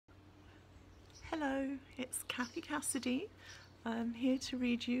Hello, it's Cathy Cassidy. I'm here to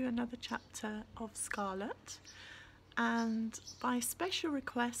read you another chapter of Scarlett, and by special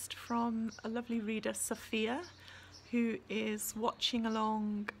request from a lovely reader, Sophia, who is watching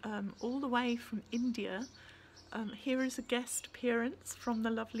along all the way from India. Here is a guest appearance from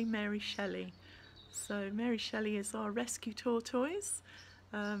the lovely Mary Shelley. So Mary Shelley is our rescue tortoise,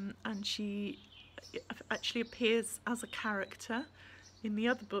 and she actually appears as a character in the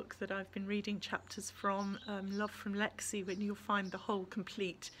other book that I've been reading chapters from, Love from Lexi, when you'll find the whole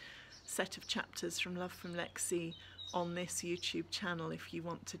complete set of chapters from Love from Lexi on this YouTube channel if you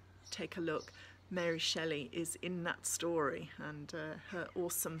want to take a look. Mary Shelley is in that story, and her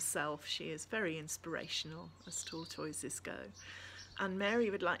awesome self. She is very inspirational as tortoises go. And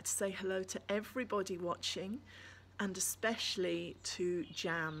Mary would like to say hello to everybody watching, and especially to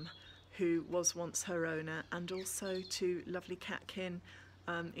Jam, who was once her owner, and also to lovely Catkin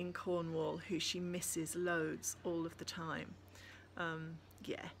in Cornwall, who she misses loads all of the time.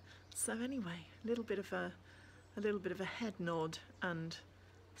 Yeah. So anyway, a little bit of a head nod and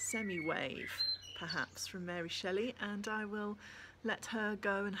semi-wave, perhaps, from Mary Shelley, and I will let her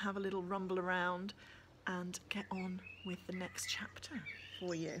go and have a little rumble around and get on with the next chapter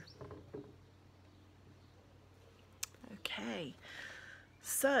for you. Okay.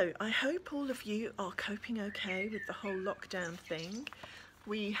 So, I hope all of you are coping okay with the whole lockdown thing.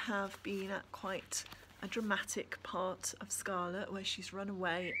 We have been at quite a dramatic part of Scarlett where she's run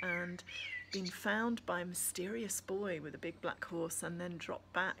away and been found by a mysterious boy with a big black horse and then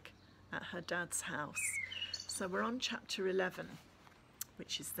dropped back at her dad's house. So we're on chapter 11,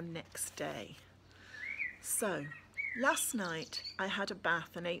 which is the next day. So, last night I had a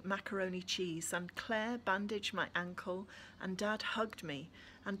bath and ate macaroni cheese, and Claire bandaged my ankle, and Dad hugged me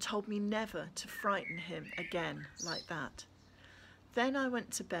and told me never to frighten him again like that. Then I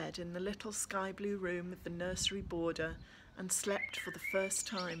went to bed in the little sky blue room with the nursery border and slept for the first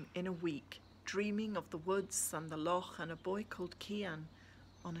time in a week, dreaming of the woods and the loch and a boy called Kian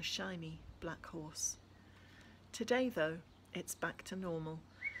on a shiny black horse. Today though, it's back to normal.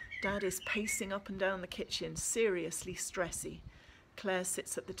 Dad is pacing up and down the kitchen, seriously stressy. Claire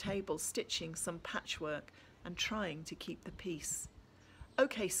sits at the table stitching some patchwork and trying to keep the peace.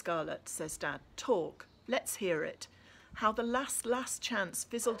 "Okay, Scarlett," says Dad, "talk. Let's hear it. How the last chance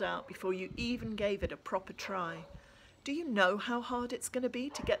fizzled out before you even gave it a proper try. Do you know how hard it's going to be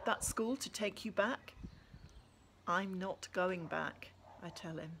to get that school to take you back?" "I'm not going back," I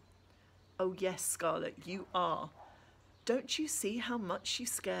tell him. "Oh yes, Scarlett, you are. Don't you see how much you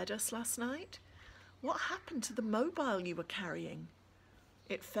scared us last night? What happened to the mobile you were carrying?"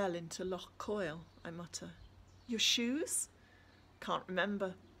 "It fell into Loch Coil," I mutter. "Your shoes?" "Can't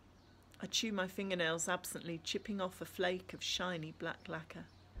remember." I chew my fingernails absently, chipping off a flake of shiny black lacquer.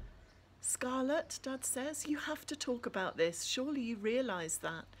 "Scarlett," Dad says, "you have to talk about this. Surely you realise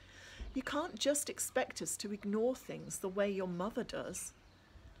that. You can't just expect us to ignore things the way your mother does."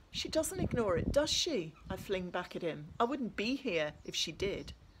 "She doesn't ignore it, does she?" I fling back at him. "I wouldn't be here if she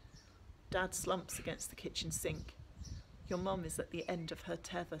did." Dad slumps against the kitchen sink. "Your mum is at the end of her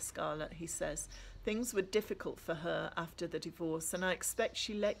tether, Scarlett," he says. "Things were difficult for her after the divorce, and I expect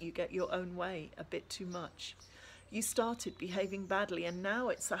she let you get your own way a bit too much. You started behaving badly, and now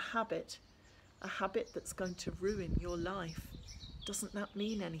it's a habit that's going to ruin your life. Doesn't that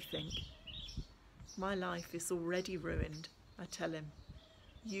mean anything?" "My life is already ruined," I tell him.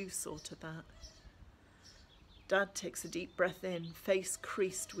 "You sorted that." Dad takes a deep breath in, face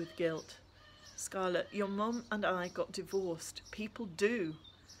creased with guilt. "Scarlett, your mum and I got divorced. People do,"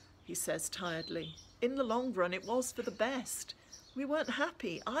 he says tiredly. "In the long run, it was for the best. We weren't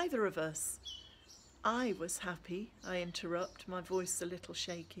happy, either of us." "I was happy," I interrupt, my voice a little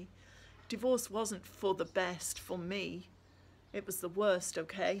shaky. "Divorce wasn't for the best for me. It was the worst,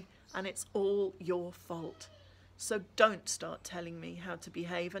 okay? And it's all your fault. So don't start telling me how to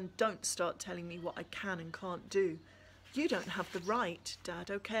behave, and don't start telling me what I can and can't do. You don't have the right,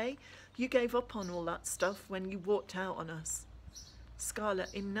 Dad, okay? You gave up on all that stuff when you walked out on us."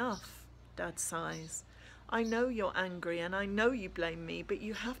 "Scarlett, enough," Dad sighs. "I know you're angry and I know you blame me, but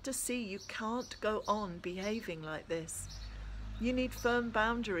you have to see you can't go on behaving like this. You need firm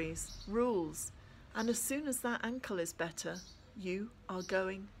boundaries, rules, and as soon as that ankle is better, you are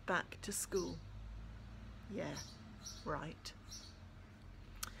going back to school." Yeah, right.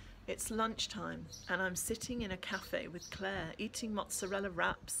 It's lunchtime and I'm sitting in a cafe with Claire, eating mozzarella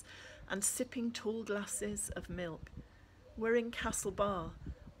wraps and sipping tall glasses of milk. We're in Castle Bar,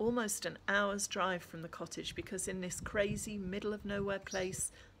 almost an hour's drive from the cottage, because in this crazy middle of nowhere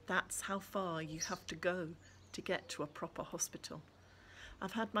place, that's how far you have to go to get to a proper hospital.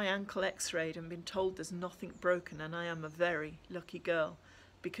 I've had my ankle x-rayed and been told there's nothing broken, and I am a very lucky girl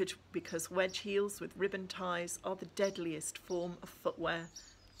because wedge heels with ribbon ties are the deadliest form of footwear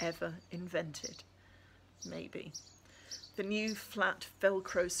ever invented. Maybe. The new flat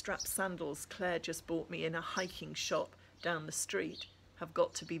Velcro strap sandals Claire just bought me in a hiking shop down the street have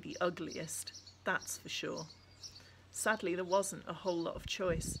got to be the ugliest, that's for sure. Sadly, there wasn't a whole lot of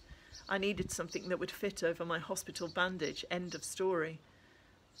choice. I needed something that would fit over my hospital bandage, end of story.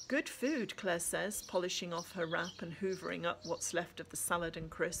 Good food, Claire says, polishing off her wrap and hoovering up what's left of the salad and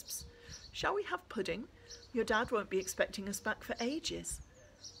crisps. Shall we have pudding? Your dad won't be expecting us back for ages.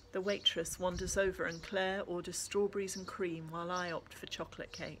 The waitress wanders over and Claire orders strawberries and cream while I opt for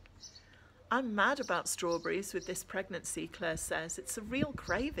chocolate cake. I'm mad about strawberries with this pregnancy, Claire says. It's a real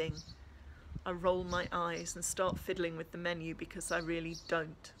craving. I roll my eyes and start fiddling with the menu because I really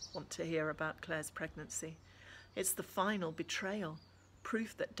don't want to hear about Claire's pregnancy. It's the final betrayal.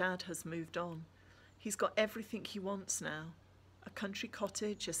 Proof that Dad has moved on. He's got everything he wants now. A country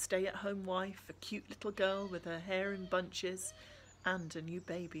cottage, a stay-at-home wife, a cute little girl with her hair in bunches, and a new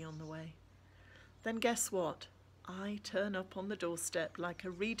baby on the way. Then guess what? I turn up on the doorstep like a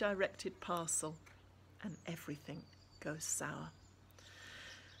redirected parcel, and everything goes sour.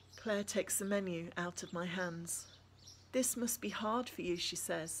 Claire takes the menu out of my hands. This must be hard for you, she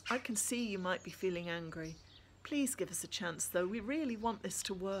says. I can see you might be feeling angry. Please give us a chance, though. We really want this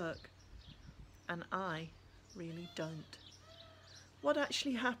to work. And I really don't. What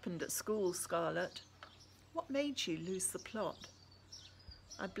actually happened at school, Scarlett? What made you lose the plot?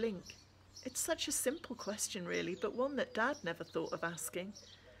 I blink. It's such a simple question, really, but one that Dad never thought of asking.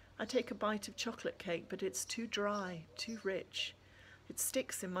 I take a bite of chocolate cake, but it's too dry, too rich. It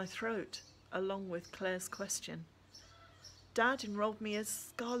sticks in my throat, along with Claire's question. Dad enrolled me as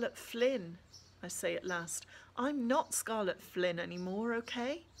Scarlett Flynn, I say at last. I'm not Scarlett Flynn anymore,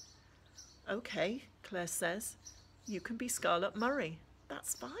 okay? Okay, Claire says. You can be Scarlett Murray.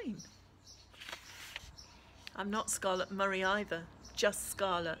 That's fine. I'm not Scarlett Murray either, just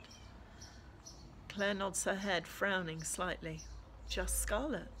Scarlett. Claire nods her head, frowning slightly. Just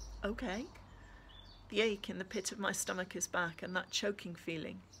Scarlett, okay. The ache in the pit of my stomach is back, and that choking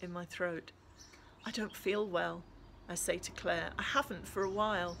feeling in my throat. I don't feel well, I say to Claire. I haven't for a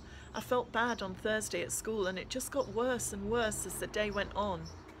while. I felt bad on Thursday at school, and it just got worse and worse as the day went on.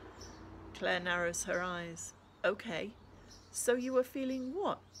 Claire narrows her eyes. Okay, so you were feeling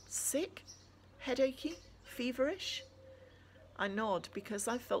what? Sick? Headachy? Feverish? I nod because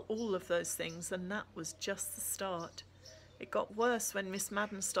I felt all of those things, and that was just the start. It got worse when Miss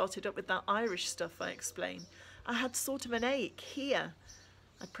Madden started up with that Irish stuff, I explain. I had sort of an ache here.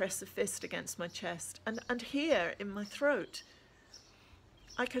 I press a fist against my chest, and here in my throat.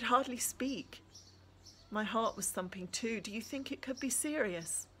 I could hardly speak. My heart was thumping too. Do you think it could be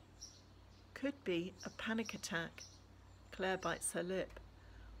serious? Could be a panic attack. Claire bites her lip.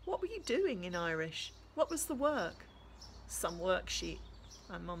 What were you doing in Irish? What was the work? Some worksheet,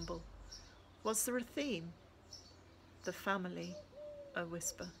 I mumble. Was there a theme? The family, I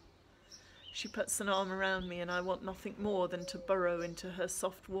whisper. She puts an arm around me, and I want nothing more than to burrow into her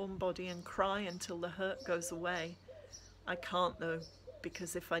soft, warm body and cry until the hurt goes away. I can't, though,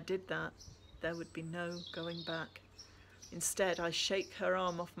 because if I did that, there would be no going back. Instead, I shake her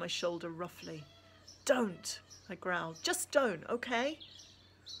arm off my shoulder roughly. Don't, I growl. Just don't, okay?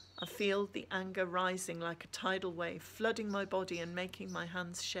 I feel the anger rising like a tidal wave, flooding my body and making my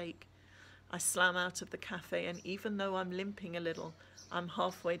hands shake. I slam out of the cafe, and even though I'm limping a little, I'm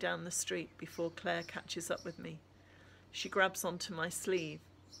halfway down the street before Claire catches up with me. She grabs onto my sleeve,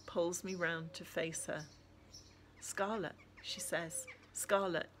 pulls me round to face her. Scarlett, she says.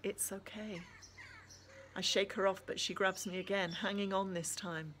 Scarlett, it's okay. I shake her off, but she grabs me again, hanging on this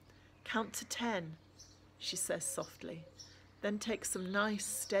time. Count to 10, she says softly. Then take some nice,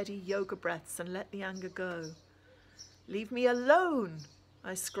 steady yoga breaths and let the anger go. Leave me alone,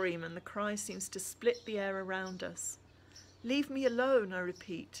 I scream, and the cry seems to split the air around us. Leave me alone, I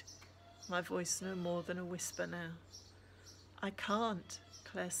repeat, my voice no more than a whisper now. I can't,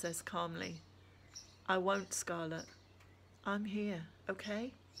 Claire says calmly. I won't, Scarlett. I'm here,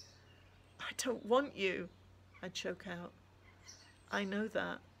 okay? I don't want you, I choke out. I know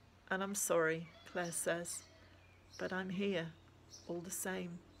that, and I'm sorry, Claire says, but I'm here, all the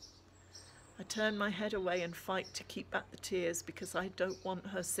same. I turn my head away and fight to keep back the tears because I don't want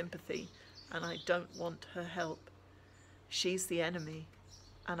her sympathy and I don't want her help. She's the enemy,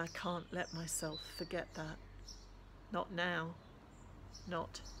 and I can't let myself forget that. Not now,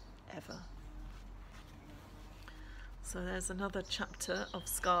 not ever. So there's another chapter of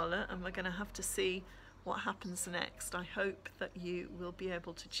Scarlett, and we're going to have to see what happens next. I hope that you will be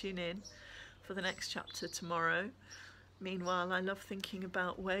able to tune in for the next chapter tomorrow. Meanwhile, I love thinking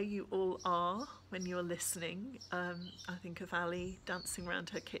about where you all are when you're listening. I think of Ali dancing around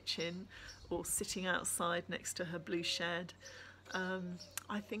her kitchen or sitting outside next to her blue shed.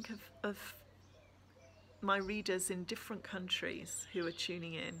 I think of my readers in different countries who are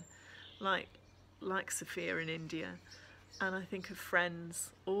tuning in, like Sophia in India. And I think of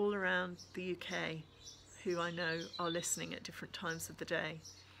friends all around the UK who I know are listening at different times of the day.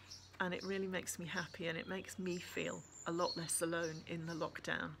 And it really makes me happy, and it makes me feel a lot less alone in the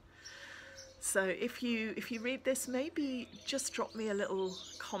lockdown. So if you read this, maybe just drop me a little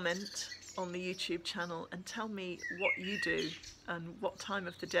comment on the YouTube channel and tell me what you do and what time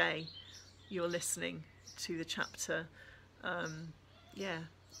of the day you're listening to the chapter. Yeah,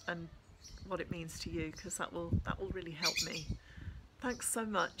 and what it means to you, because that will really help me. Thanks so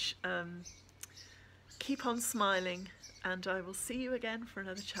much. Keep on smiling, and I will see you again for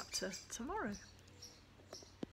another chapter tomorrow.